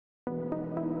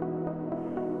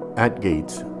At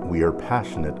Gates, we are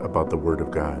passionate about the Word of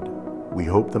God. We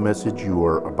hope the message you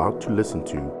are about to listen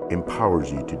to empowers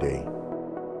you today.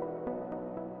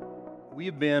 We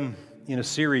have been in a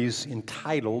series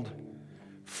entitled,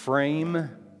 Frame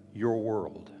Your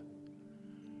World.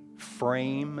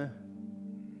 Frame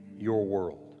Your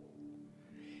World.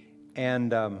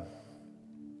 And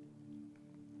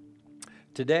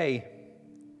today,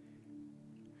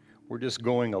 we're just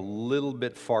going a little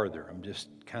bit farther. I'm just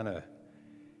kind of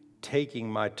taking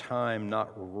my time,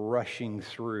 not rushing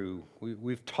through.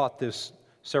 We've taught this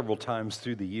several times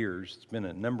through the years. It's been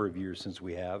a number of years since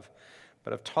we have.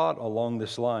 But I've taught along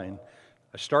this line.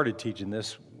 I started teaching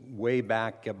this way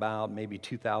back about maybe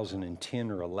 2010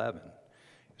 or 11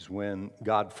 is when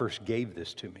God first gave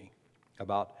this to me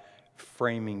about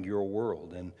framing your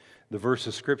world. And the verse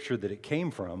of Scripture that it came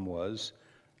from was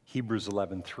Hebrews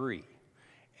 11:3.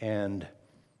 And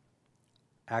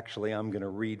actually, I'm going to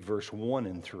read verse 1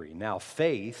 and 3. Now,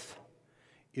 faith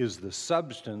is the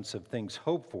substance of things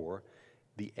hoped for,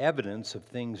 the evidence of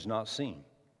things not seen.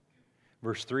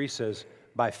 Verse 3 says,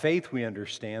 by faith we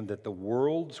understand that the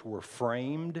worlds were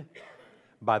framed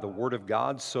by the word of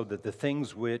God, so that the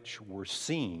things which were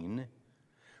seen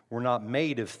were not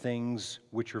made of things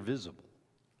which are visible.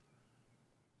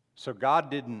 So God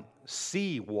didn't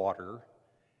see water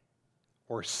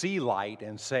or see light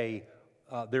and say,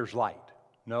 there's light.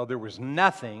 No, there was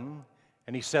nothing,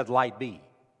 and he said, light be,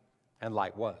 and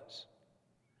light was.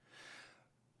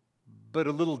 But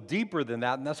a little deeper than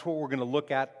that, and that's what we're going to look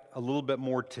at a little bit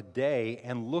more today,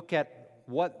 and look at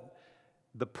what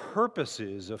the purpose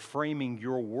is of framing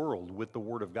your world with the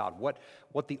Word of God, what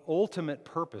the ultimate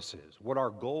purpose is, what our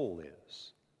goal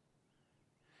is.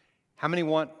 How many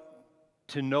want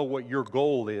to know what your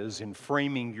goal is in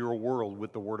framing your world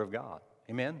with the Word of God?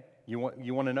 Amen? You want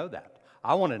to know that?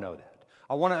 I want to know that.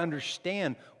 I want to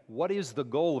understand what is the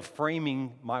goal of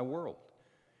framing my world.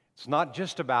 It's not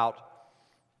just about,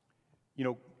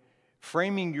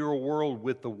 framing your world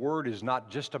with the Word is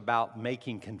not just about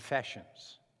making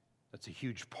confessions. That's a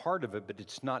huge part of it, but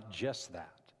it's not just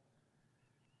that.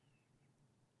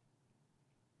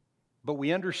 But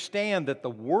we understand that the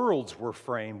worlds were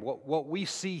framed, what we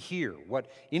see here,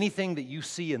 anything that you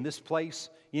see in this place,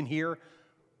 in here,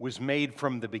 was made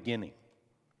from the beginning.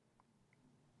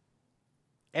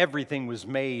 Everything was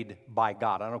made by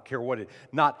God. I don't care what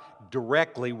not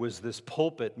directly was this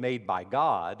pulpit made by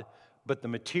God, but the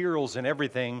materials and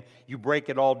everything, you break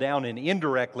it all down, and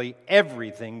indirectly,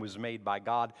 everything was made by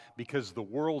God because the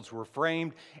worlds were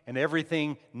framed, and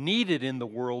everything needed in the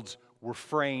worlds were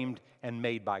framed and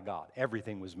made by God.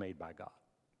 Everything was made by God.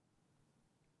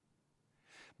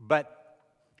 But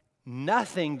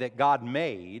nothing that God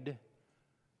made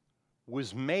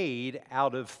was made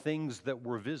out of things that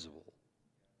were visible.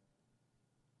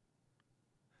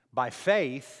 By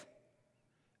faith,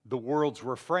 the worlds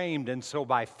were framed, and so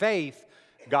by faith,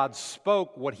 God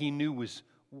spoke what He knew was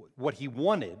what He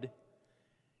wanted,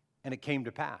 and it came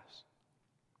to pass.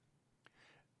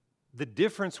 The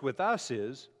difference with us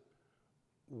is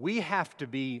we have to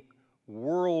be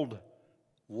world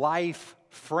life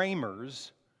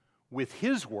framers with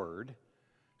His Word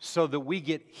so that we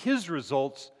get His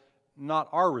results, not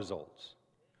our results.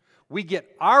 We get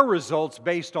our results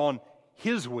based on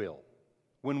His will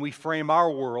when we frame our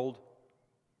world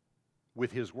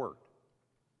with His Word.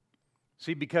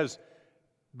 See, because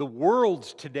the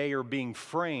worlds today are being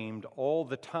framed all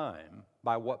the time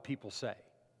by what people say.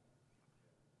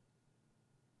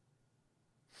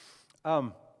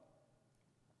 I'm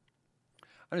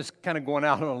just kind of going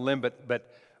out on a limb, but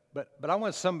I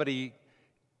want somebody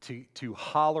to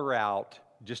holler out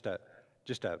just a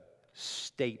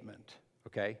statement,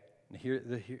 okay? And hear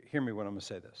me when I'm going to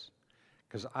say this.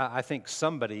 Because I think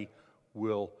somebody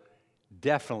will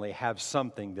definitely have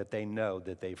something that they know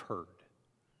that they've heard.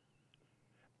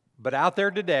 But out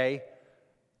there today,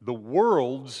 the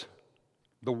world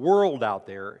out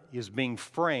there is being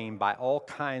framed by all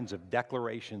kinds of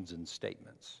declarations and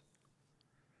statements.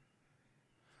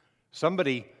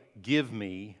 Somebody give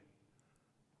me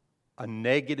a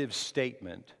negative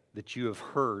statement that you have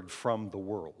heard from the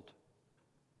world.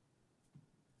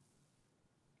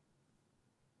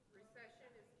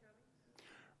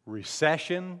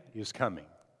 Recession is coming.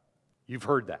 You've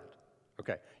heard that.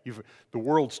 Okay. The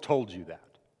world's told you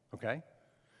that. Okay?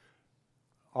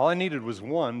 All I needed was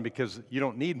one, because you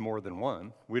don't need more than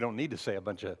one. We don't need to say a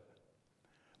bunch of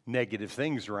negative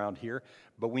things around here,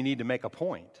 but we need to make a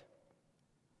point.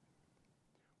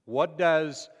 What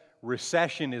does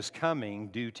recession is coming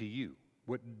do to you?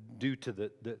 What do to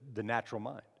the natural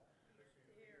mind?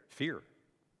 Fear.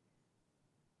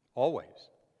 Always.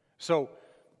 So,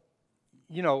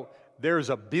 there's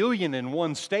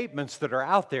 1,000,000,001 statements that are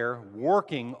out there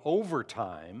working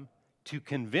overtime to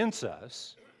convince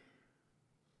us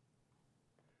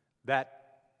that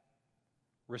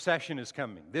recession is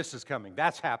coming, this is coming,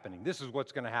 that's happening, this is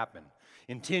what's going to happen.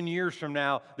 In 10 years from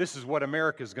now, this is what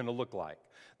America is going to look like.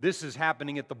 This is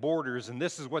happening at the borders, and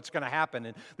this is what's going to happen,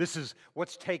 and this is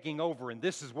what's taking over, and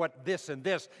this is what this and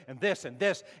this and this and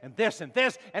this and this and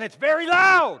this, and it's very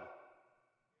loud.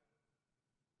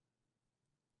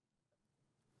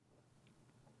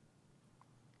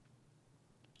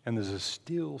 And there's a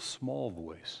still small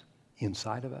voice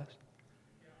inside of us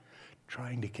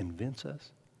trying to convince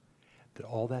us that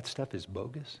all that stuff is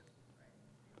bogus,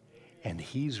 and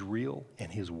He's real,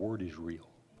 and His Word is real.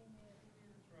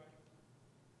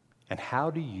 And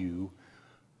how do you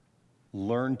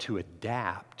learn to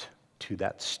adapt to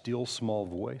that still small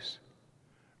voice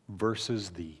versus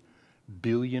the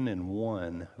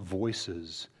 1,000,001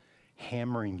 voices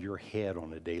hammering your head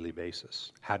on a daily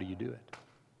basis? How do you do it?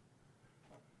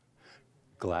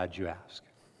 Glad you asked.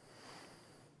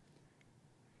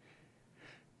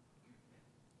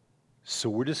 So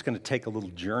we're just going to take a little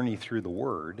journey through the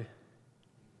Word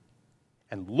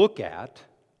and look at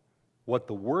what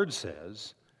the Word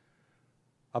says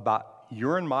about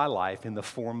your and my life in the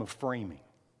form of framing.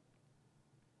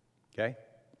 Okay?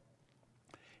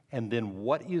 And then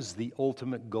what is the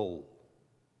ultimate goal?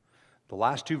 The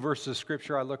last two verses of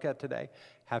Scripture I look at today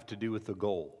have to do with the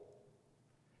goal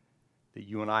that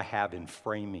you and I have in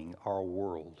framing our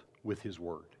world with His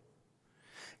Word.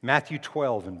 Matthew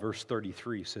 12 and verse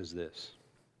 33 says this: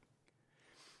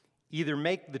 either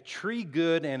make the tree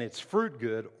good and its fruit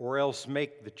good, or else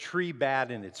make the tree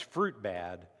bad and its fruit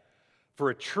bad, for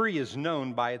a tree is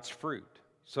known by its fruit.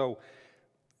 So,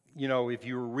 if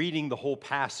you were reading the whole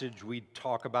passage, we'd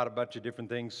talk about a bunch of different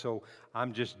things, so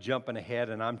I'm just jumping ahead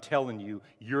and I'm telling you,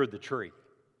 you're the tree.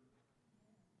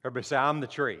 Everybody say, I'm the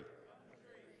tree.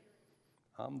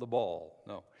 I'm the ball.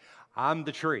 No, I'm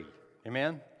the tree.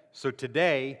 Amen? So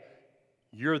today,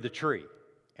 you're the tree.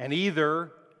 And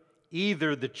either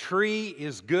the tree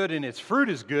is good and its fruit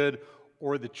is good,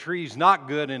 or the tree's not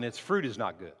good and its fruit is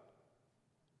not good.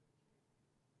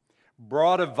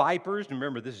 Brood of vipers, and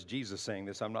remember this is Jesus saying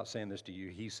this, I'm not saying this to you,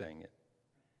 He's saying it.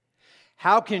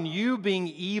 How can you, being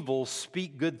evil,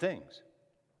 speak good things?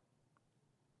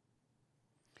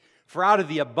 For out of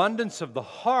the abundance of the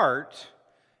heart,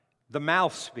 the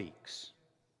mouth speaks.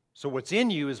 So what's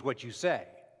in you is what you say.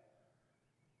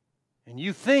 And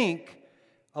you think,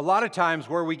 a lot of times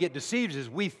where we get deceived is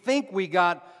we think we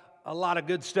got a lot of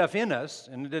good stuff in us,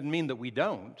 and it doesn't mean that we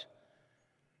don't.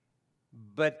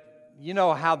 But you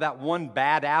know how that one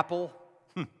bad apple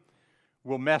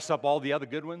will mess up all the other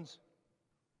good ones?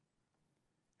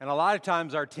 And a lot of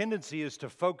times our tendency is to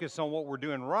focus on what we're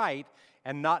doing right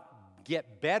and not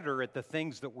get better at the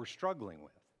things that we're struggling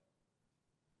with.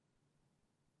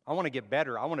 I want to get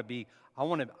better. I want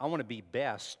to be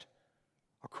best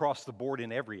across the board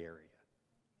in every area.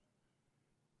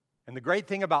 And the great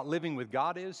thing about living with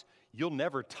God is you'll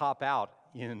never top out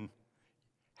in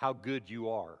how good you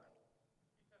are.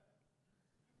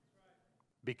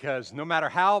 Because no matter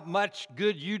how much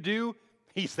good you do,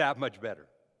 He's that much better.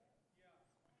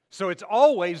 So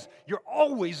you're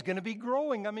always going to be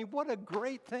growing. I mean, what a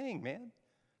great thing, man.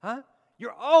 Huh?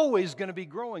 You're always going to be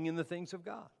growing in the things of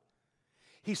God.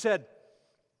 He said,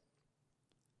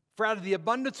 for out of the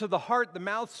abundance of the heart, the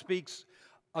mouth speaks.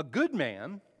 A good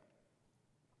man,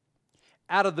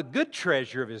 out of the good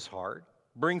treasure of his heart,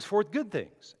 brings forth good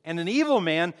things. And an evil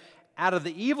man, out of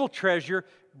the evil treasure,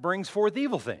 brings forth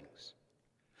evil things.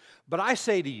 But I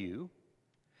say to you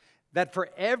that for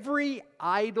every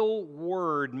idle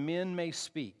word men may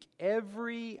speak,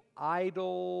 every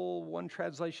idle, one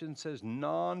translation says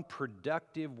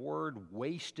non-productive word,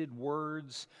 wasted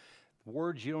words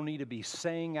you don't need to be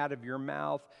saying out of your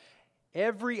mouth,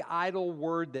 every idle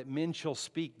word that men shall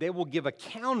speak, they will give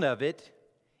account of it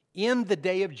in the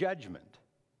day of judgment.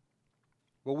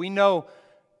 Well, we know,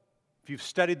 if you've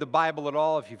studied the Bible at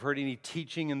all, if you've heard any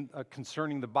teaching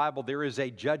concerning the Bible, there is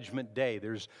a judgment day.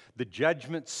 There's the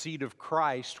judgment seat of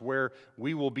Christ where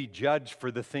we will be judged for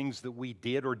the things that we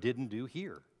did or didn't do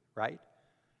here, right?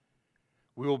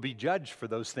 We will be judged for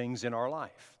those things in our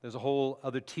life. There's a whole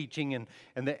other teaching, and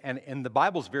the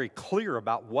Bible's very clear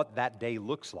about what that day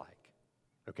looks like,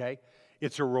 okay?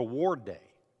 It's a reward day.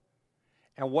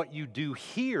 And what you do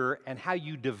here and how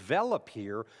you develop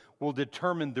here will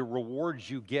determine the rewards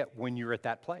you get when you're at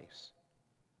that place.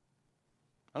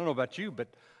 I don't know about you, but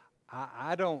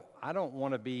I don't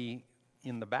want to be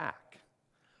in the back.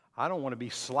 I don't want to be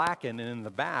slacking and in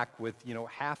the back with,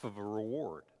 half of a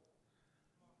reward.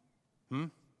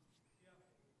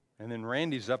 And then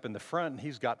Randy's up in the front, and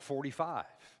he's got 45.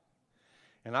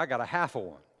 And I got a half of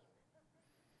one.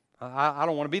 I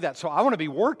don't want to be that. So I want to be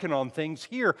working on things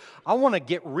here. I want to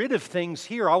get rid of things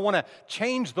here. I want to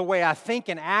change the way I think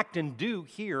and act and do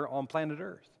here on planet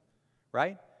Earth.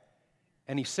 Right?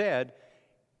 And he said,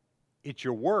 it's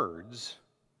your words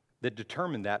that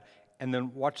determine that. And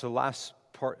then watch the last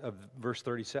part of verse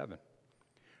 37.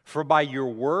 For by your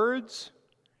words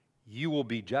you will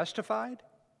be justified,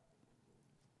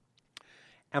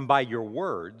 and by your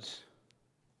words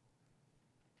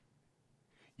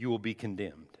you will be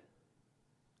condemned.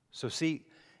 So see,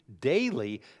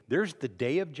 daily there's the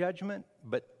day of judgment,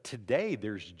 but today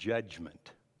there's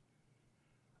judgment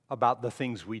about the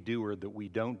things we do or that we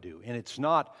don't do. And it's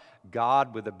not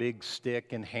God with a big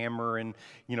stick and hammer and,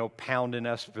 pounding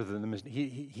us for the...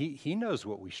 He knows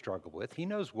what we struggle with. He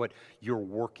knows what you're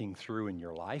working through in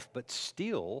your life. But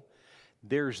still,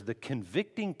 there's the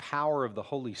convicting power of the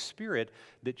Holy Spirit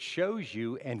that shows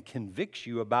you and convicts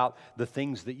you about the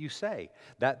things that you say.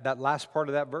 That last part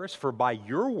of that verse, for by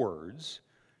your words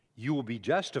you will be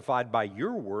justified, by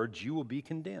your words you will be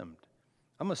condemned.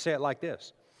 I'm going to say it like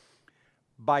this.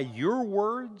 By your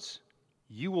words,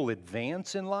 you will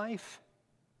advance in life.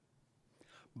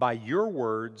 By your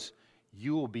words,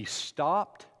 you will be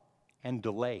stopped and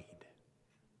delayed.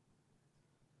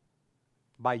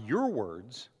 By your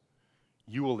words,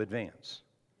 you will advance.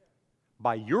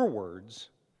 By your words,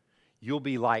 you'll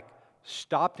be like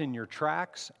stopped in your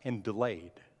tracks and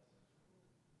delayed.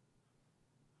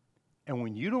 And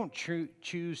when you don't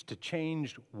choose to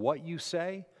change what you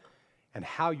say and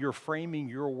how you're framing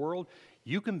your world,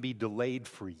 you can be delayed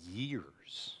for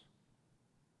years.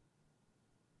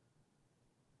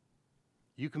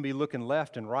 You can be looking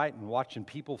left and right and watching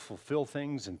people fulfill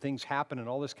things and things happen and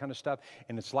all this kind of stuff,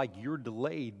 and it's like you're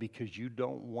delayed because you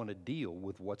don't want to deal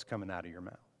with what's coming out of your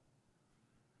mouth.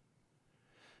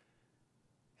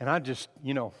 And I just,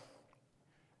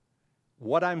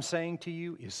 what I'm saying to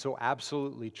you is so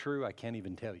absolutely true, I can't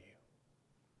even tell you.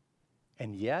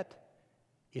 And yet,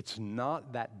 it's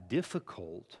not that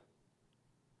difficult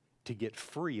to get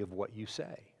free of what you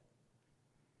say.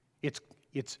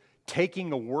 It's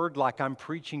taking a word like I'm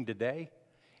preaching today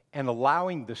and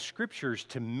allowing the Scriptures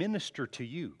to minister to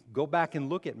you. Go back and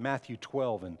look at Matthew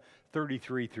 12 and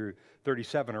 33 through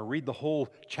 37, or read the whole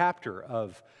chapter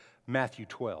of Matthew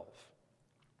 12.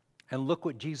 And look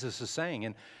what Jesus is saying.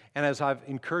 And as I've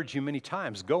encouraged you many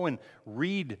times, go and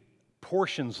read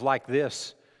portions like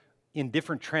this in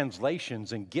different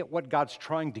translations and get what God's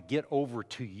trying to get over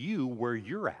to you where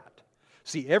you're at.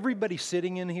 See, everybody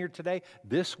sitting in here today,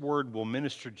 this word will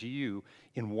minister to you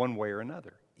in one way or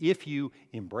another. If you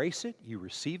embrace it, you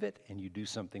receive it, and you do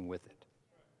something with it.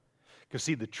 Because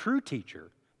see, the true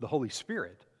teacher, the Holy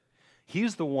Spirit,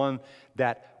 He's the one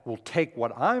that will take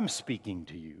what I'm speaking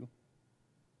to you,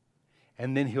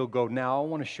 and then He'll go, now I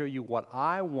want to show you what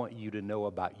I want you to know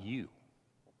about you.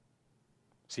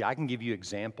 See, I can give you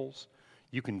examples.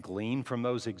 You can glean from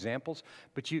those examples,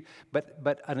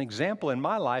 but an example in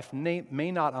my life may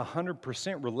not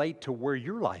 100% relate to where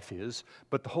your life is,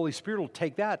 but the Holy Spirit will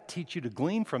take that, teach you to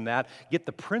glean from that, get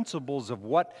the principles of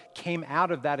what came out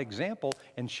of that example,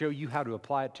 and show you how to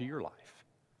apply it to your life.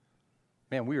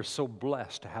 Man, we are so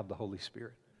blessed to have the Holy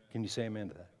Spirit. Can you say amen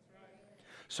to that?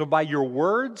 So by your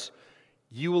words,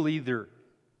 you will either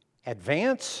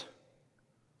advance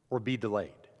or be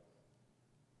delayed.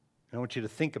 And I want you to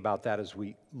think about that as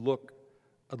we look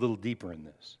a little deeper in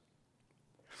this.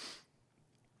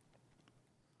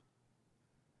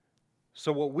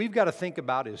 So what we've got to think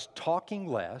about is talking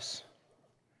less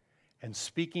and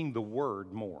speaking the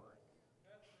word more.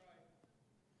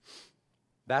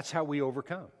 That's how we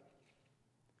overcome.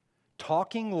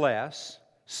 Talking less,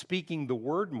 speaking the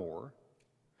word more.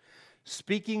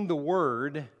 Speaking the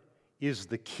word is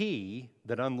the key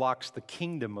that unlocks the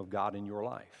kingdom of God in your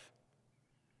life.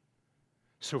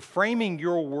 So framing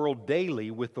your world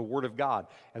daily with the Word of God,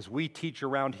 as we teach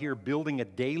around here, building a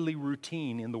daily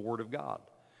routine in the Word of God.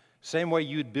 Same way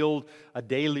you'd build a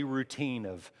daily routine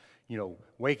of,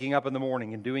 waking up in the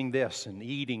morning and doing this and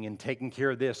eating and taking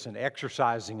care of this and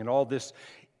exercising and all this.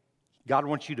 God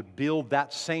wants you to build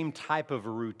that same type of a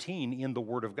routine in the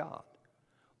Word of God.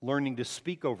 Learning to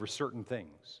speak over certain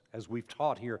things, as we've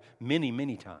taught here many,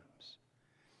 many times.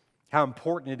 How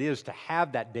important it is to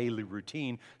have that daily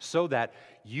routine so that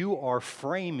you are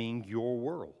framing your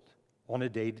world on a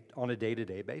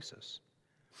day-to-day basis.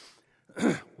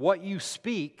 What you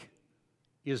speak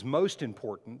is most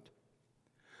important.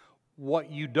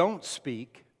 What you don't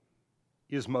speak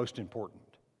is most important.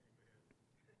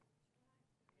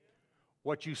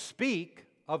 What you speak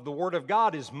of the Word of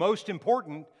God is most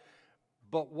important,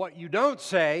 But what you don't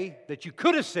say that you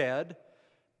could have said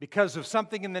because of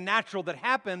something in the natural that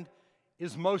happened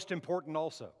is most important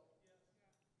also.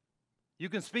 You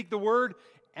can speak the word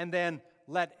and then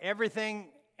let everything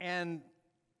and,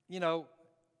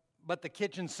 but the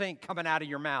kitchen sink coming out of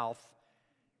your mouth,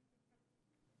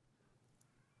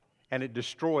 and it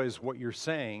destroys what you're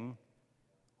saying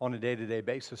on a day-to-day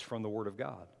basis from the Word of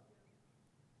God.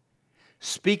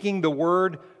 Speaking the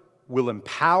Word will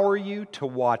empower you to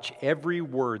watch every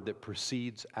word that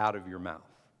proceeds out of your mouth.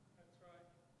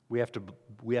 We have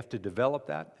to develop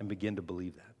that and begin to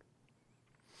believe that.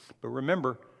 But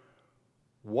remember,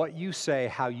 what you say,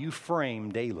 how you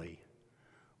frame daily,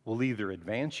 will either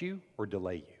advance you or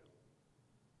delay you.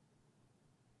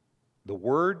 The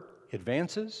Word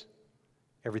advances,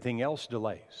 everything else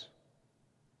delays.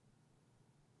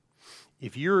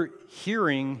 If you're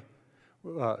hearing,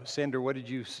 Sandra, what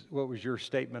was your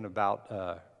statement about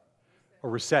a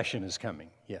recession is coming?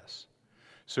 Yes.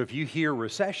 So if you hear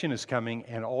recession is coming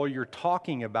and all you're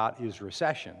talking about is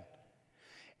recession,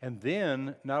 and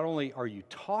then not only are you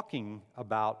talking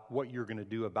about what you're going to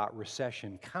do about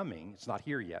recession coming, it's not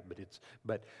here yet,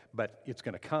 but it's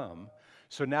going to come.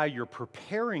 So now you're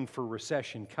preparing for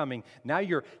recession coming. Now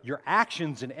your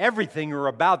actions and everything are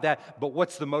about that, but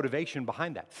what's the motivation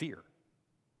behind that? Fear.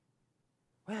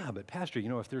 Well, but Pastor,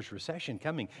 if there's recession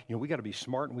coming, we got to be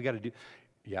smart and we got to do,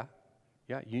 yeah,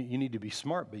 you need to be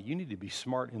smart, but you need to be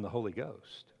smart in the Holy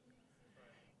Ghost.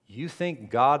 You think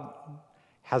God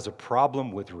has a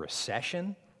problem with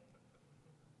recession?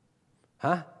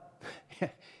 Huh?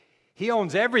 He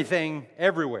owns everything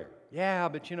everywhere. Yeah,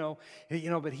 but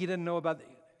but he doesn't know about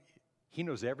he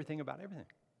knows everything about everything.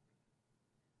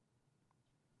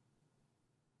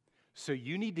 So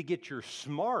you need to get your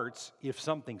smarts if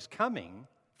something's coming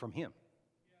from him.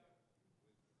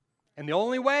 And the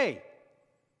only way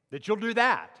that you'll do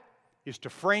that is to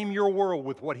frame your world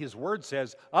with what his word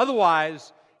says.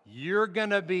 Otherwise, you're going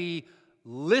to be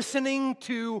listening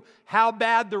to how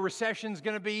bad the recession's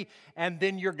going to be, and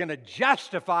then you're going to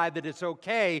justify that it's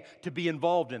okay to be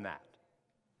involved in that.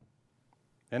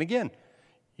 And again,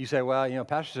 you say, well,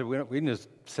 Pastor said we can just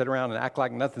sit around and act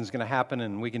like nothing's going to happen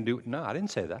and we can do it. No, I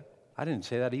didn't say that. I didn't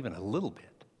say that even a little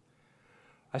bit.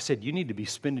 I said you need to be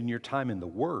spending your time in the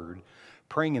Word,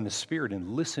 praying in the Spirit and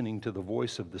listening to the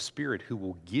voice of the Spirit who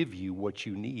will give you what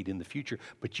you need in the future.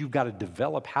 But you've got to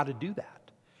develop how to do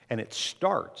that. And it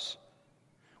starts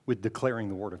with declaring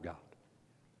the Word of God.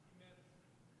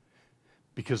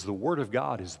 Because the Word of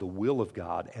God is the will of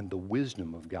God and the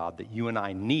wisdom of God that you and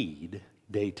I need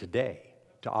day to day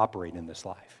to operate in this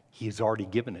life. He has already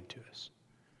given it to us.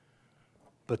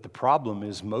 But the problem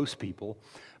is most people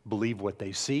believe what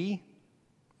they see,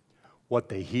 what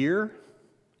they hear,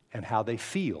 and how they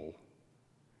feel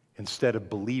instead of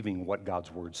believing what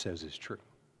God's Word says is true.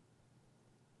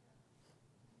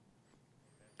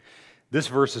 This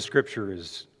verse of Scripture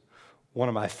is one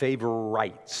of my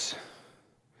favorites.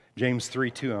 James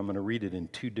 3:2, I'm going to read it in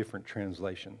two different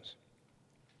translations.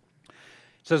 It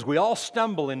says, we all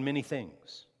stumble in many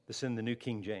things. This is in the New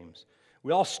King James.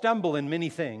 We all stumble in many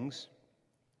things.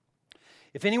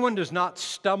 If anyone does not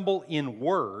stumble in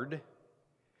word,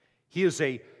 he is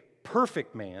a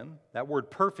perfect man. That word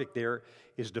perfect there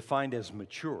is defined as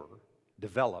mature,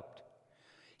 developed.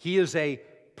 He is a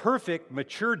perfect,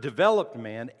 mature, developed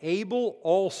man, able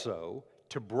also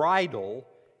to bridle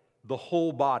the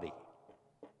whole body.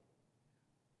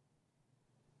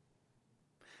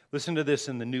 Listen to this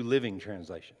in the New Living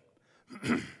Translation.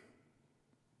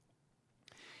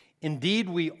 Indeed,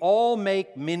 we all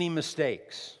make many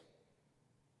mistakes.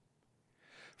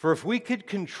 For if we could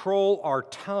control our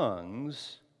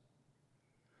tongues,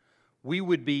 we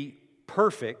would be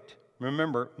perfect,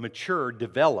 remember, mature,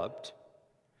 developed.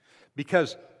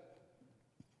 Because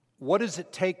what does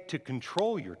it take to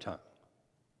control your tongue?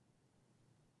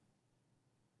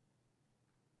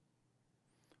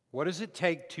 What does it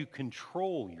take to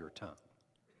control your tongue?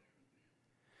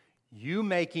 You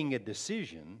making a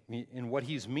decision, and what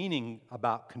he's meaning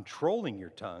about controlling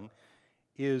your tongue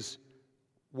is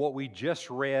what we just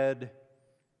read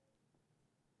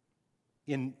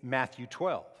in Matthew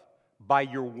 12. By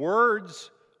your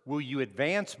words will you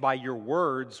advance, by your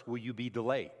words will you be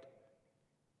delayed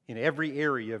in every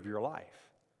area of your life.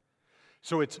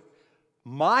 So it's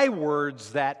my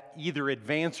words that either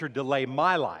advance or delay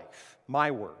my life,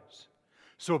 my words.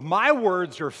 So if my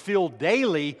words are filled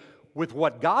daily with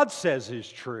what God says is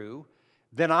true,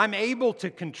 then I'm able to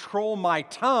control my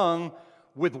tongue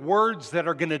with words that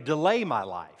are going to delay my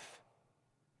life.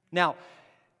 Now,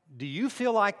 do you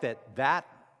feel like that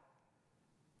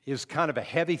is kind of a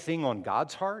heavy thing on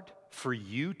God's heart for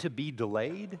you to be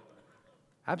delayed?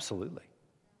 Absolutely.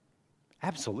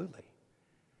 Absolutely.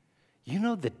 You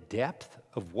know the depth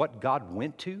of what God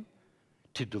went to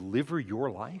deliver your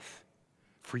life?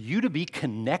 For you to be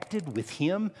connected with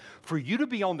Him, for you to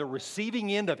be on the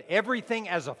receiving end of everything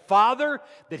as a father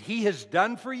that He has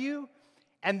done for you,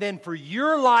 and then for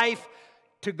your life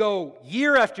to go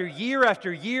year after year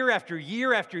after year after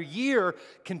year after year,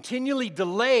 continually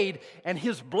delayed, and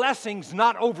His blessings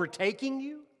not overtaking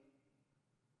you?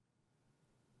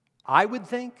 I would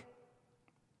think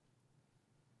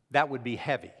that would be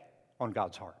heavy on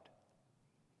God's heart.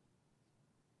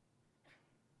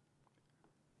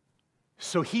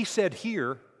 So He said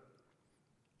here,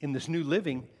 in this New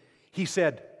Living, He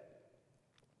said,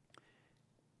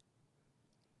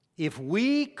 if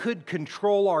we could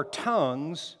control our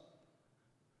tongues,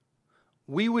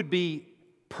 we would be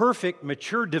perfect,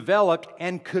 mature, developed,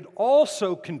 and could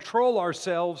also control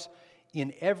ourselves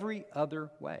in every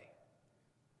other way.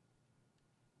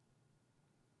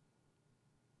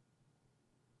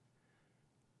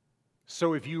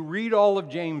 So if you read all of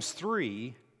James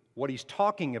 3, what he's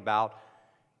talking about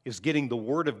is getting the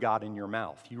Word of God in your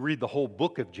mouth. You read the whole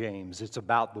book of James, it's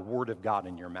about the Word of God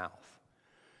in your mouth.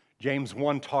 James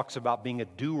 1 talks about being a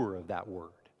doer of that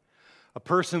Word. A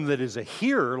person that is a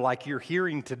hearer like you're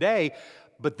hearing today,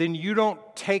 but then you don't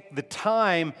take the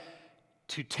time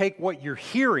to take what you're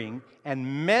hearing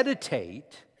and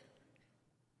meditate,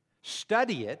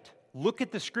 study it, look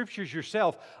at the Scriptures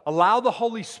yourself, allow the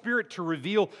Holy Spirit to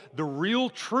reveal the real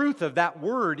truth of that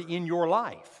Word in your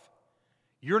life.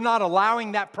 You're not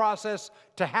allowing that process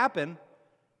to happen.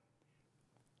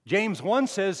 James 1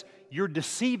 says you're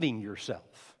deceiving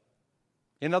yourself.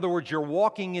 In other words, you're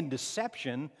walking in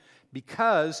deception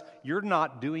because you're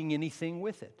not doing anything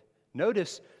with it.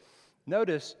 Notice,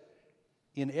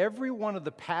 in every one of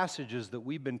the passages that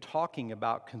we've been talking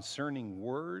about concerning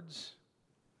words,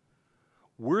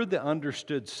 we're the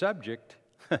understood subject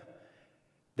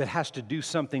that has to do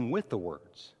something with the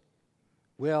words.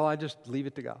 Well, I just leave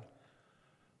it to God.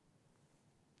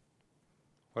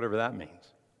 Whatever that means.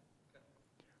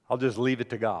 I'll just leave it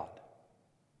to God.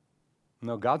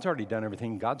 No, God's already done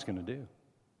everything God's going to do.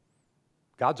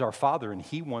 God's our Father, and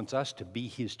He wants us to be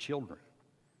His children.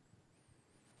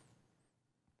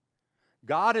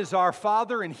 God is our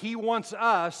Father, and He wants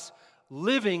us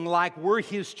living like we're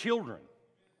His children.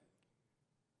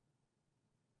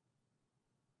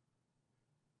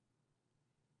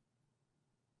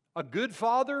 A good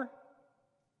father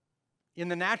in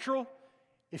the natural,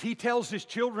 if he tells his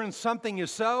children something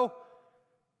is so,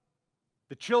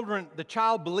 the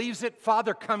child believes it,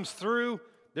 father comes through,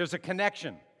 there's a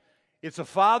connection. It's a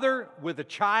father with a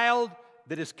child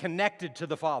that is connected to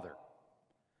the father.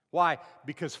 Why?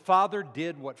 Because father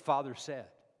did what father said.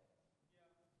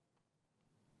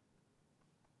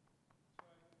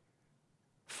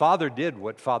 Father did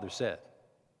what father said.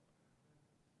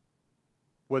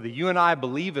 Whether you and I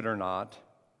believe it or not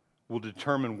will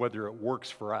determine whether it works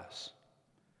for us.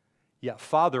 Yet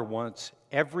Father wants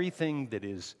everything that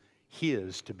is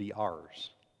His to be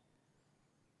ours.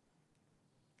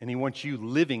 And He wants you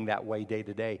living that way day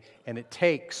to day. And it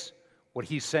takes what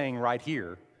He's saying right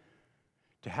here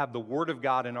to have the Word of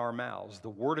God in our mouths, the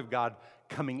Word of God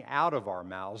coming out of our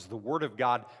mouths, the Word of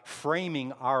God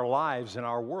framing our lives and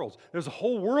our worlds. There's a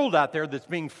whole world out there that's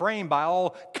being framed by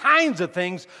all kinds of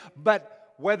things, but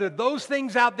whether those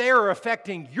things out there are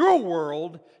affecting your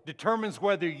world determines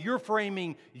whether you're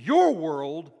framing your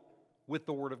world with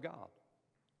the Word of God.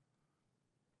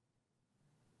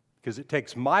 Because it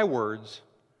takes my words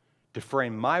to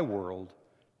frame my world,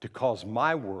 to cause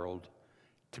my world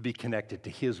to be connected to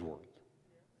His world,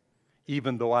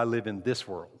 even though I live in this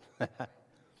world.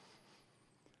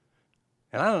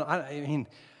 And I mean,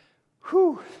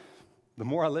 the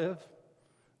more I live,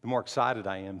 the more excited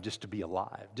I am just to be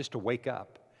alive, just to wake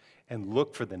up and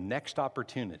look for the next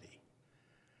opportunity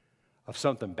of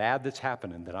something bad that's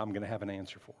happening that I'm going to have an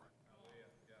answer for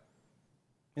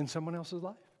in someone else's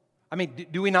life. I mean,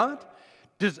 do we not?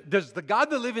 Does the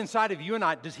God that lives inside of you and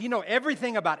I, does He know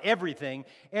everything about everything?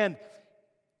 And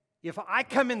if I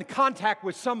come in contact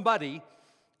with somebody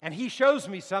and He shows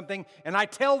me something and I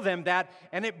tell them that,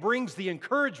 and it brings the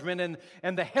encouragement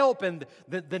and the help and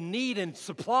the need and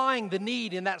supplying the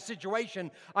need in that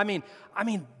situation, I mean,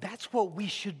 that's what we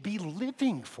should be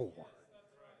living for.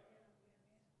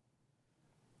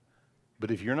 But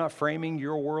if you're not framing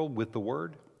your world with the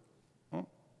Word, it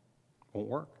won't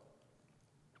work.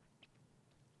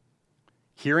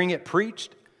 Hearing it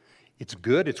preached, it's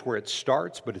good, it's where it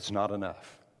starts, but it's not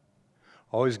enough.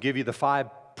 I always give you the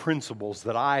 5 principles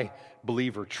that I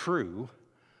believe are true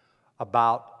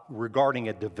about regarding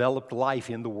a developed life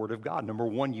in the Word of God. Number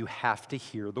one, you have to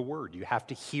hear the Word. You have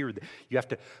to hear, you have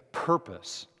to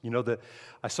purpose.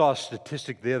 I saw a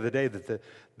statistic the other day that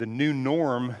the new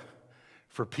norm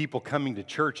for people coming to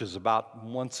church is about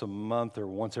once a month or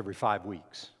once every 5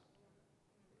 weeks.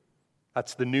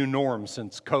 That's the new norm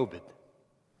since COVID.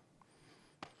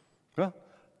 Well,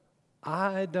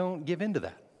 I don't give in to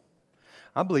that.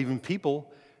 I believe in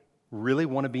people really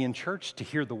want to be in church to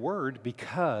hear the Word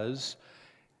because,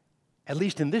 at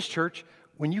least in this church,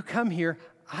 when you come here,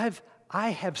 I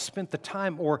have spent the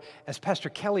time, or as Pastor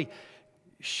Kelly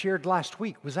shared last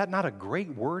week, was that not a great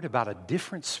word about a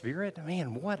different spirit?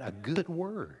 Man, what a good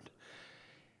word.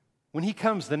 When he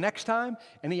comes the next time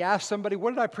and he asks somebody,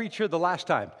 what did I preach here the last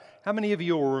time? How many of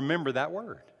you will remember that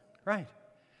word? Right.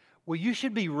 Well, you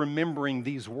should be remembering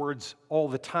these words all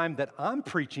the time that I'm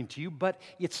preaching to you, but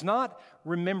it's not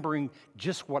remembering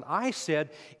just what I said,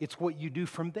 it's what you do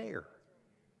from there.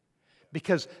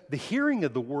 Because the hearing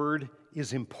of the word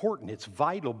is important. It's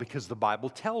vital because the Bible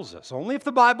tells us. Only if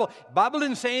the Bible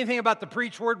didn't say anything about the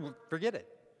preached word, forget it.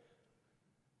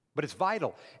 But it's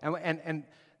vital. And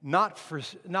not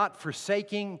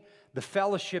forsaking the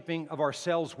fellowshipping of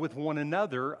ourselves with one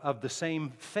another of the same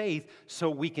faith so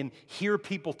we can hear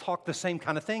people talk the same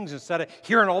kind of things instead of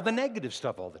hearing all the negative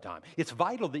stuff all the time. It's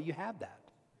vital that you have that,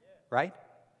 right?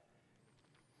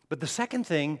 But the second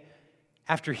thing,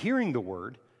 after hearing the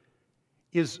word,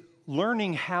 is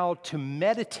learning how to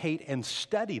meditate and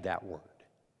study that word.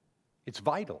 It's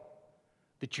vital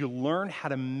that you learn how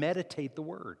to meditate the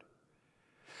word.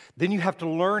 Then you have to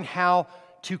learn how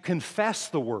to confess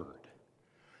the word.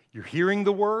 You're hearing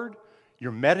the word,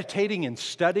 you're meditating and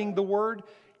studying the word,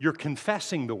 you're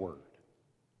confessing the word.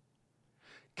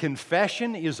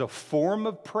 Confession is a form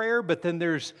of prayer, but then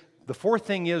there's the fourth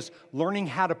thing is learning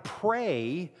how to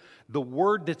pray the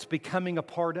word that's becoming a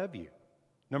part of you.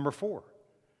 Number 4.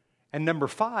 And number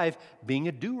 5, being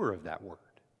a doer of that word.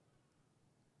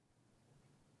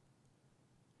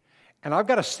 And I've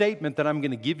got a statement that I'm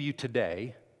going to give you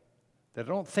today that I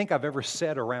don't think I've ever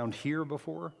said around here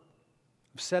before.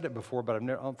 I've said it before, but I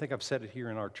don't think I've said it here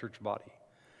in our church body.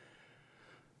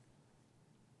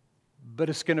 But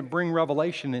it's going to bring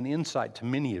revelation and insight to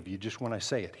many of you just when I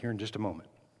say it here in just a moment.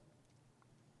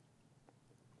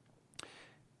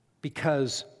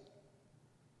 Because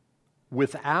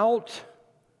without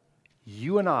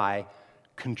you and I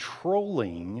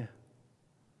controlling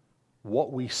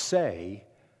what we say,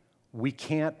 we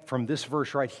can't, from this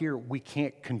verse right here, we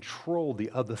can't control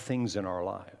the other things in our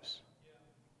lives.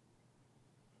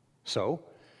 So,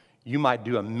 you might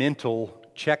do a mental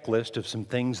checklist of some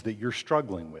things that you're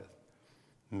struggling with.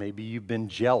 Maybe you've been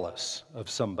jealous of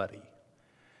somebody.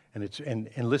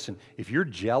 And listen, if you're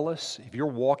jealous, if you're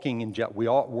walking in jealousy,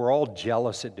 we're all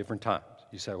jealous at different times.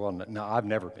 You say, well, no, I've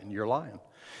never been. You're lying.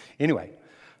 Anyway,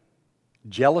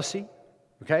 jealousy,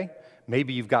 okay?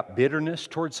 Maybe you've got bitterness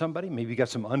towards somebody. Maybe you've got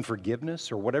some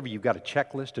unforgiveness or whatever. You've got a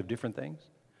checklist of different things.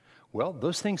 Well,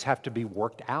 those things have to be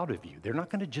worked out of you. They're not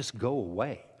going to just go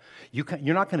away.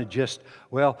 You're not going to just,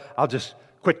 well, I'll just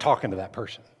quit talking to that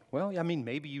person. Well, I mean,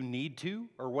 maybe you need to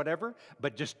or whatever,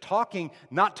 but just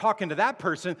not talking to that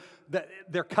person,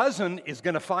 their cousin is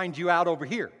going to find you out over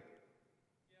here.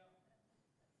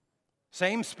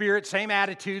 Same spirit, same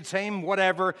attitude, same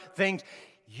whatever things.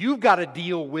 You've got to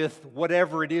deal with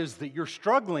whatever it is that you're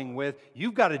struggling with.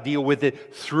 You've got to deal with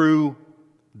it through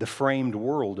the framed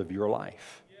world of your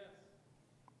life.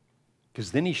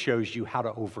 Because then he shows you how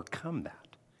to overcome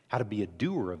that, how to be a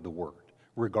doer of the word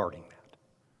regarding that.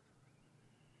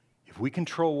 If we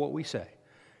control what we say,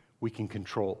 we can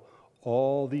control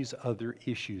all these other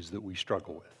issues that we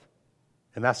struggle with.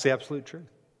 And that's the absolute truth.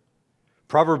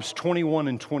 Proverbs 21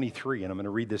 and 23, and I'm going to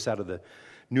read this out of the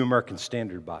New American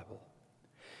Standard Bible.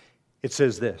 It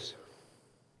says this: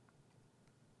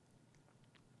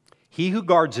 he who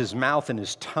guards his mouth and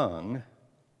his tongue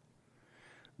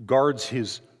guards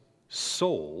his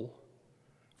soul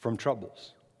from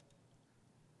troubles.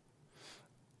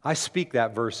 I speak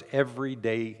that verse every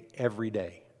day, every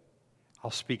day. I'll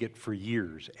speak it for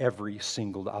years, every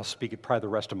single day. I'll speak it probably the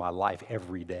rest of my life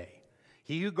every day.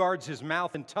 He who guards his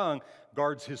mouth and tongue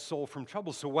guards his soul from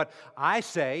trouble. So what I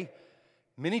say,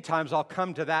 many times I'll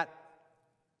come to that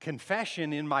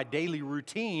confession in my daily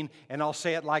routine and I'll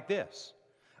say it like this: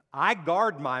 I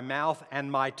guard my mouth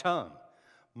and my tongue.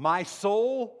 My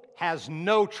soul has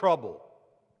no trouble.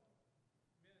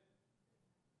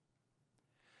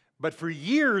 But for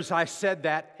years I said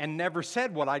that and never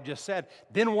said what I just said.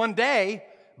 Then one day,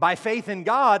 by faith in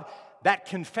God, that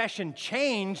confession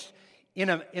changed in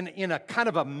a kind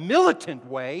of a militant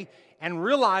way, and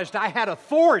realized I had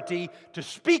authority to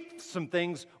speak some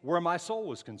things where my soul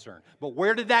was concerned. But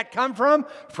where did that come from?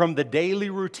 From the daily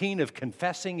routine of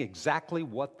confessing exactly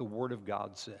what the Word of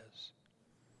God says,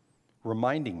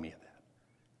 reminding me of that.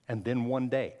 And then one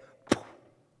day,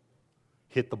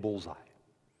 hit the bullseye.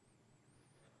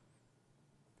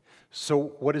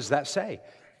 So what does that say?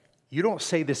 You don't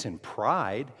say this in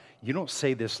pride. You don't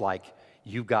say this like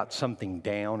you got something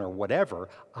down or whatever.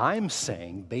 I'm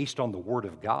saying, based on the Word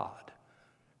of God,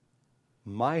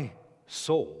 my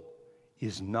soul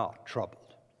is not troubled.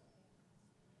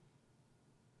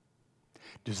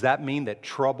 Does that mean that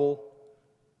trouble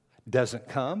doesn't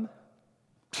come?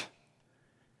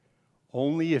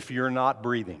 Only if you're not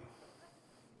breathing.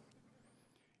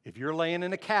 If you're laying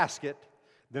in a casket,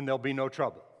 then there'll be no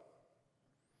trouble.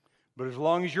 But as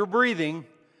long as you're breathing,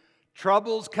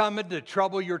 trouble's coming to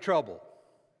trouble your trouble.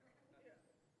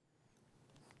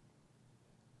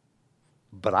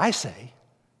 But I say,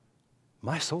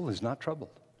 my soul is not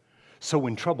troubled. So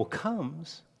when trouble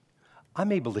comes,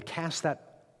 I'm able to cast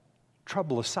that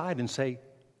trouble aside and say,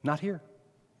 not here.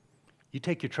 You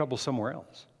take your trouble somewhere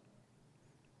else.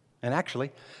 And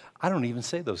actually, I don't even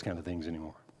say those kind of things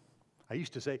anymore. I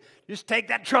used to say, just take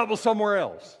that trouble somewhere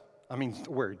else. I mean,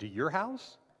 where? To your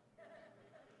house?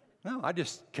 No, I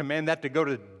just command that to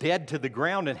go dead to the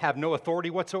ground and have no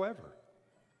authority whatsoever.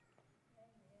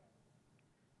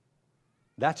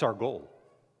 That's our goal.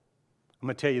 I'm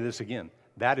going to tell you this again.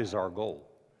 That is our goal.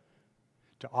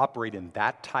 To operate in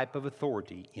that type of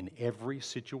authority in every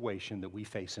situation that we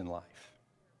face in life.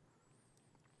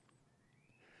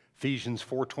 Ephesians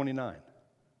 4:29.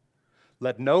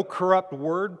 Let no corrupt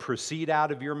word proceed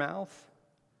out of your mouth,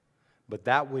 but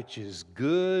that which is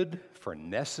good for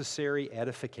necessary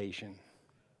edification,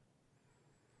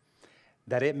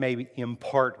 that it may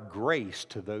impart grace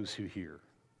to those who hear.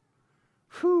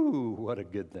 Whew, what a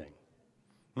good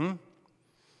thing.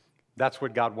 That's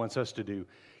what God wants us to do.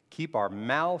 Keep our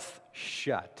mouth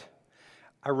shut.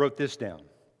 I wrote this down.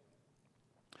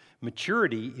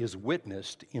 Maturity is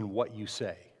witnessed in what you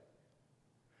say.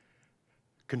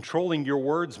 Controlling your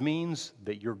words means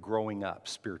that you're growing up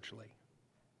spiritually.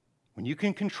 When you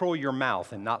can control your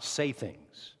mouth and not say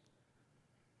things,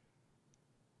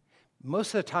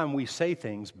 most of the time we say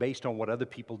things based on what other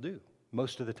people do,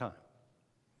 most of the time.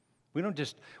 We're not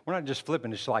just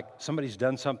flipping. It's like somebody's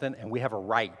done something and we have a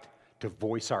right to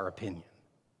voice our opinion.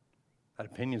 That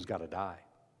opinion's got to die.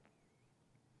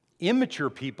 Immature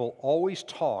people always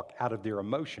talk out of their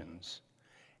emotions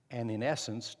and, in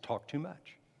essence, talk too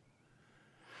much.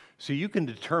 So you can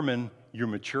determine your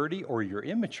maturity or your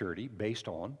immaturity based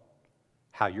on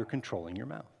how you're controlling your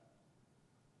mouth.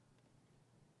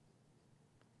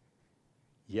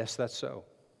 Yes, that's so.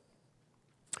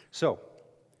 So,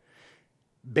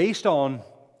 based on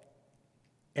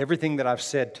everything that I've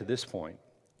said to this point,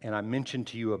 and I mentioned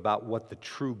to you about what the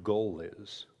true goal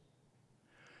is,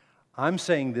 I'm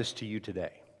saying this to you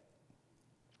today.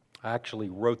 I actually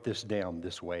wrote this down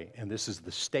this way, and this is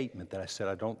the statement that I said.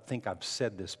 I don't think I've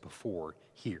said this before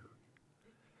here.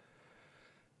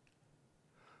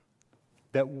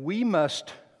 That we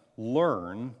must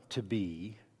learn to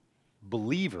be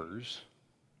believers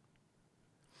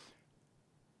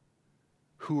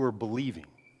who are believing.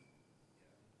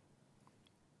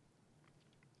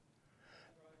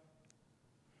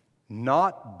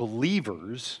 Not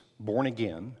believers, born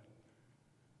again,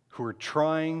 who are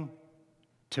trying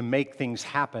to make things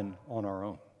happen on our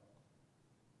own.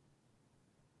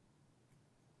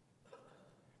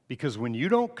 Because when you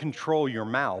don't control your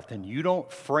mouth and you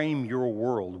don't frame your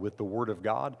world with the Word of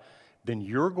God, then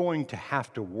you're going to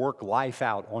have to work life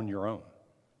out on your own.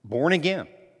 Born again.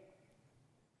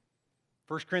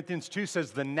 1 Corinthians 2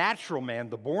 says the natural man,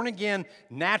 the born-again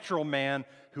natural man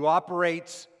who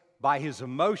operates by his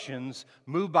emotions,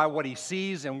 moved by what he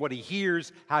sees and what he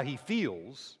hears, how he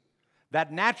feels,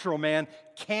 that natural man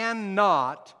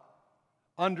cannot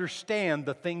understand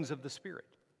the things of the Spirit.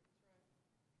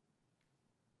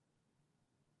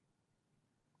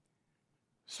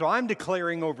 So I'm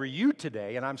declaring over you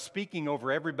today, and I'm speaking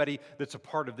over everybody that's a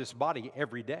part of this body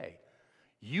every day.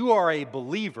 You are a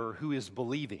believer who is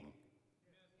believing.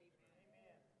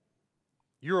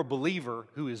 You're a believer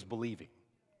who is believing.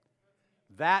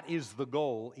 That is the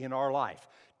goal in our life,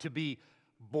 to be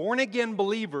born-again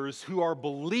believers who are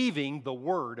believing the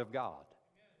Word of God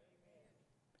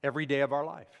every day of our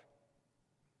life.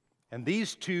 And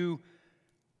these two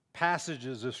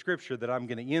passages of Scripture that I'm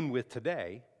going to end with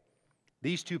today,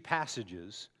 these two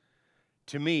passages,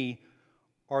 to me,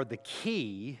 are the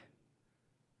key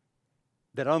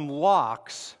that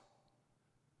unlocks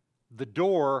the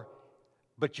door,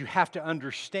 but you have to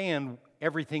understand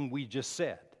everything we just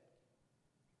said.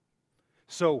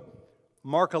 So,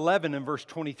 Mark 11 and verse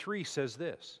 23 says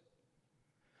this,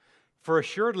 "For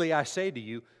assuredly I say to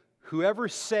you, whoever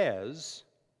says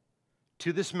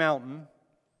to this mountain,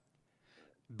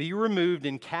 'Be removed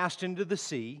and cast into the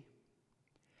sea,'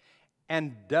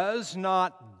 and does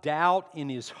not doubt in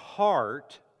his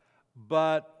heart,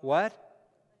 but what?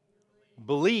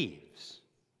 Believes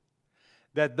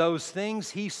that those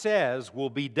things he says will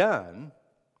be done,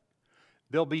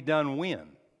 they'll be done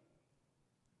when?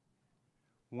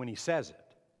 When he says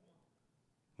it,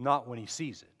 not when he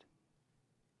sees it.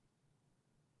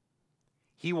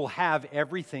 He will have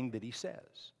everything that he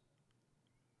says.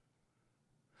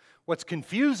 What's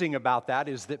confusing about that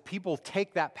is that people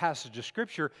take that passage of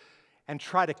Scripture and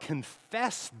try to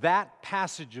confess that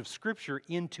passage of Scripture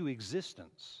into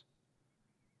existence.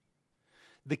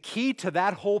 The key to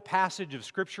that whole passage of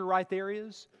Scripture right there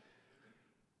is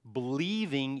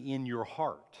believing in your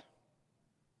heart.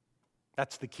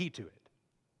 That's the key to it.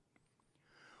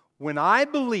 When I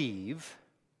believe,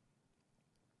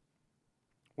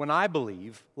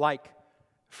 like,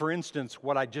 for instance,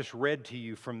 what I just read to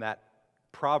you from that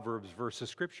Proverbs verse of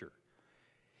Scripture,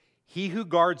 he who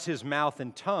guards his mouth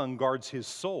and tongue guards his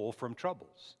soul from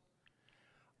troubles.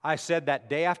 I said that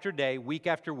day after day, week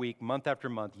after week, month after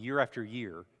month, year after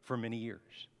year for many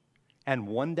years. And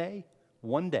one day,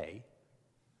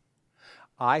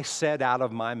 I said out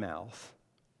of my mouth,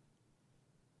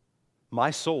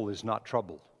 my soul is not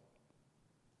troubled.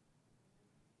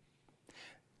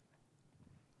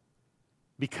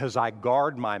 Because I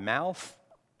guard my mouth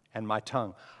and my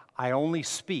tongue. I only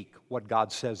speak what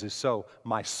God says is so.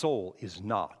 My soul is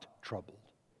not troubled.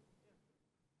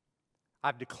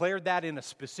 I've declared that in a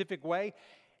specific way,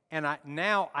 and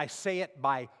now I say it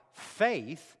by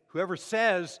faith. Whoever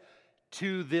says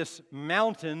to this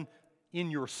mountain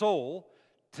in your soul,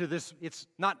 to this, it's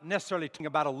not necessarily talking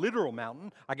about a literal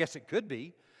mountain. I guess it could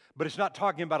be, but it's not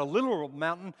talking about a literal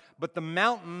mountain, but the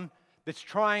mountain that's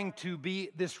trying to be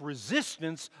this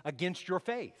resistance against your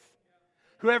faith.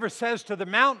 Whoever says to the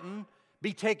mountain,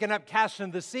 be taken up, cast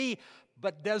into the sea,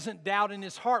 but doesn't doubt in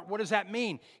his heart. What does that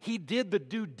mean? He did the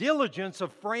due diligence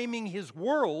of framing his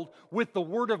world with the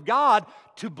Word of God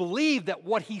to believe that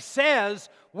what he says,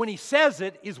 when he says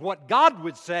it, is what God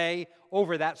would say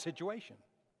over that situation.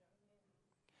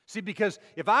 See, because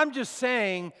if I'm just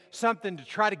saying something to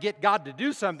try to get God to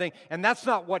do something, and that's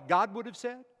not what God would have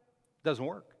said, it doesn't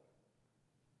work.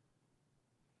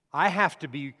 I have to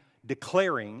be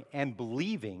declaring and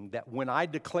believing that when I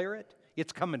declare it,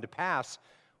 it's coming to pass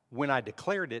when I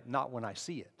declared it, not when I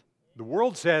see it. The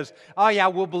world says, oh yeah,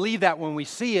 we'll believe that when we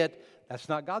see it. That's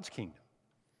not God's kingdom.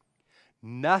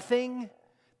 Nothing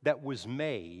that was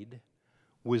made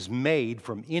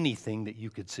from anything that you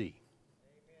could see.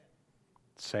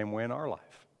 Same way in our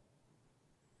life.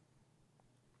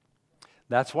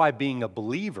 That's why being a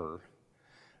believer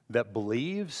that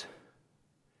believes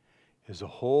is a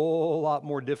whole lot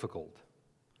more difficult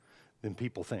than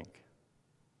people think.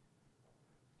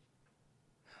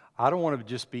 I don't want to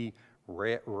just be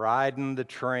riding the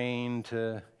train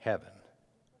to heaven.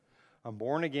 I'm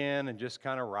born again and just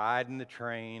kind of riding the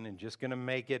train and just going to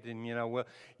make it. And,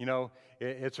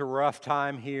 it's a rough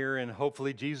time here and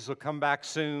hopefully Jesus will come back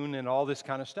soon and all this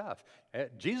kind of stuff.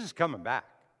 Jesus is coming back.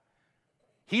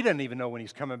 He doesn't even know when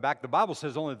he's coming back. The Bible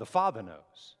says only the Father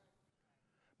knows.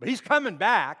 But he's coming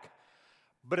back.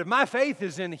 But if my faith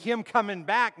is in him coming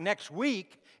back next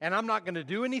week and I'm not going to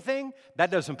do anything, that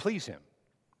doesn't please him.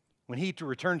 When he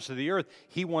returns to the earth,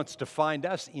 he wants to find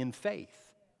us in faith.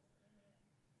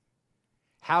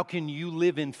 How can you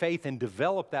live in faith and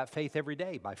develop that faith every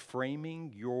day? By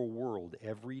framing your world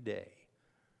every day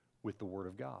with the Word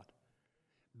of God.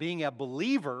 Being a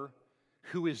believer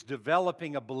who is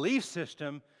developing a belief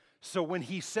system, so when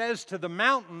he says to the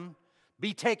mountain,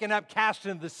 be taken up, cast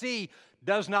into the sea,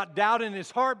 does not doubt in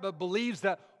his heart, but believes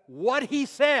that what he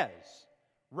says,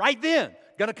 right then,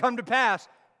 going to come to pass,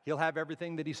 he'll have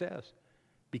everything that he says.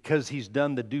 Because he's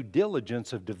done the due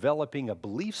diligence of developing a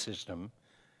belief system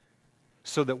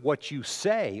so that what you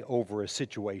say over a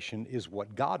situation is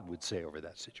what God would say over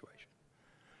that situation.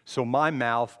 So my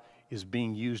mouth is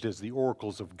being used as the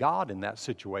oracles of God in that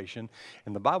situation.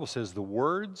 And the Bible says the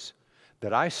words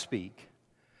that I speak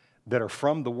that are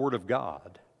from the Word of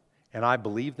God, and I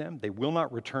believe them, they will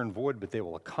not return void, but they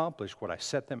will accomplish what I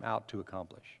set them out to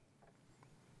accomplish.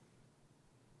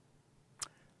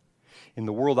 In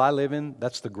the world I live in,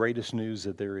 that's the greatest news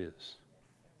that there is.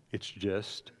 It's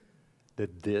just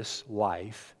that this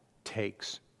life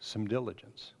takes some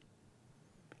diligence,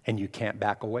 and you can't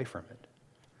back away from it.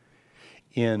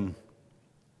 In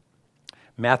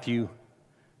Matthew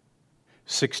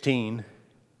 16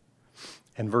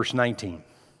 and verse 19.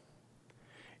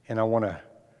 And I want to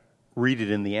read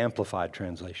it in the Amplified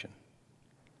translation.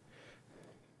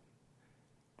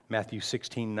 Matthew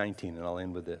 16:19, and I'll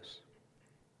end with this.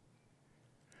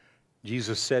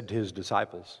 Jesus said to his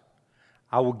disciples,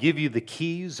 I will give you the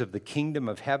keys of the kingdom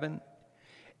of heaven,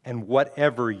 and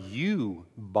whatever you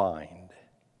bind,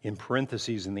 in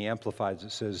parentheses in the Amplified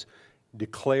it says,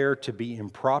 declare to be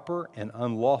improper and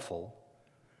unlawful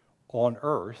on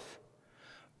earth,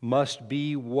 must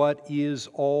be what is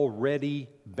already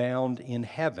bound in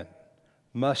heaven.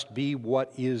 Must be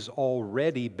what is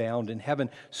already bound in heaven.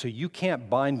 So you can't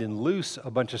bind and loose a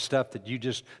bunch of stuff that you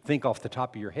just think off the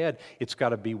top of your head. It's got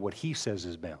to be what he says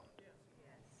is bound.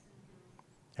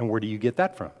 And where do you get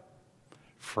that from?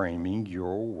 Framing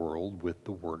your world with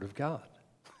the Word of God.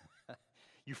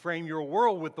 You frame your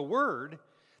world with the Word,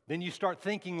 then you start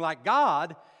thinking like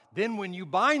God. Then when you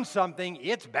bind something,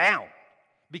 it's bound.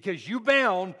 Because you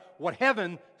bound what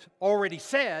heaven already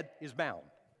said is bound.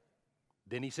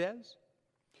 Then he says,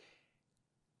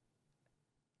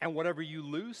 and whatever you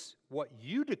loose, what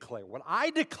you declare, what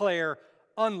I declare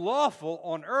unlawful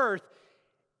on earth,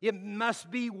 it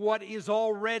must be what is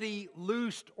already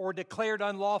loosed or declared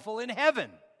unlawful in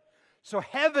heaven. So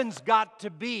heaven's got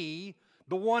to be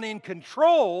the one in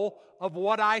control of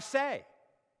what I say.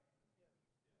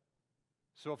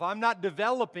 So if I'm not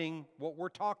developing what we're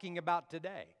talking about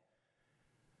today,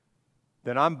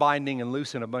 then I'm binding and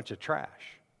loosing a bunch of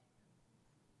trash.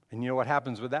 And you know what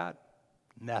happens with that?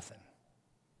 Nothing.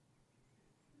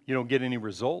 You don't get any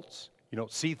results. You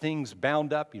don't see things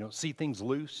bound up. You don't see things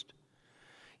loosed.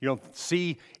 You don't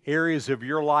see areas of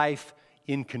your life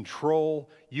in control.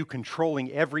 You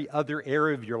controlling every other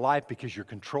area of your life because you're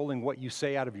controlling what you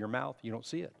say out of your mouth. You don't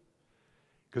see it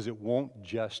because it won't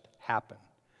just happen.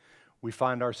 We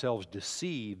find ourselves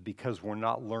deceived because we're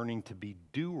not learning to be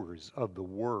doers of the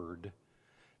word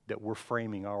that we're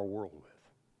framing our world with.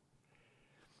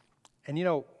 And you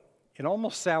know, it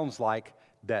almost sounds like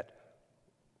that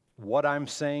what I'm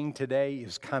saying today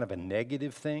is kind of a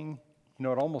negative thing. You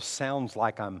know, it almost sounds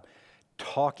like I'm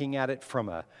talking at it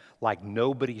from like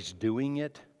nobody's doing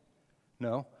it.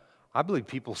 No, I believe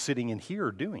people sitting in here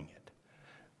are doing it.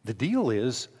 The deal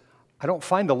is, I don't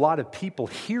find a lot of people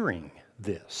hearing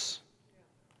this.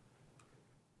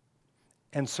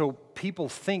 And so people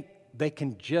think they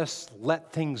can just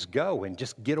let things go and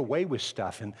just get away with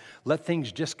stuff and let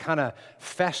things just kind of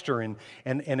fester and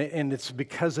it's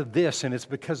because of this and it's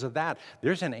because of that.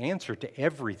 There's an answer to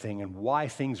everything and why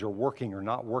things are working or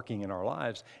not working in our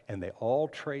lives, and they all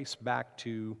trace back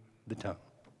to the tongue.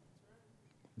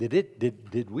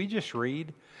 Did we just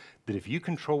read that if you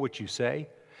control what you say,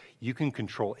 you can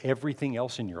control everything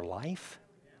else in your life?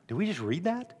 Did we just read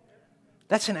that?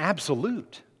 That's an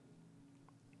absolute.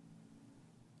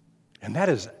 And that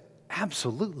is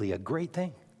absolutely a great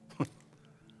thing.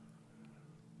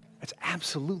 It's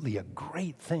absolutely a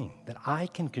great thing that I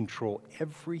can control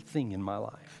everything in my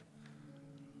life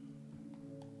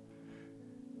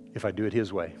if I do it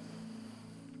His way.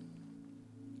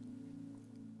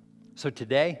 So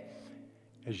today,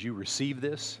 as you receive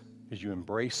this, as you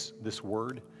embrace this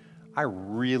word, I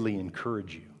really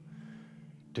encourage you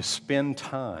to spend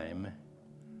time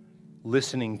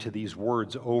listening to these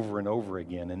words over and over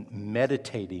again and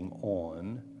meditating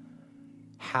on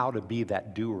how to be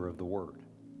that doer of the word.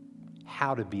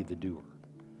 How to be the doer.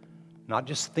 Not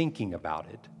just thinking about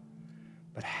it,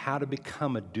 but how to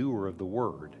become a doer of the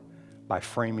word by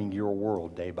framing your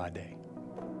world day by day.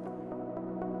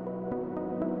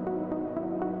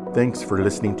 Thanks for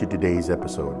listening to today's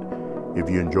episode. If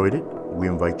you enjoyed it, we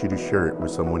invite you to share it with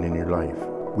someone in your life.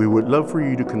 We would love for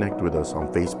you to connect with us on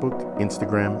Facebook,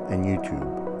 Instagram, and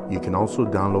YouTube. You can also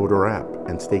download our app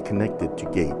and stay connected to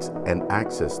Gates and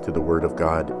access to the Word of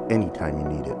God anytime you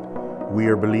need it. We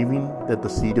are believing that the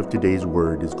seed of today's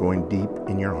word is going deep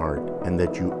in your heart and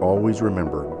that you always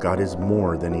remember God is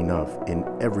more than enough in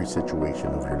every situation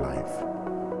of your life.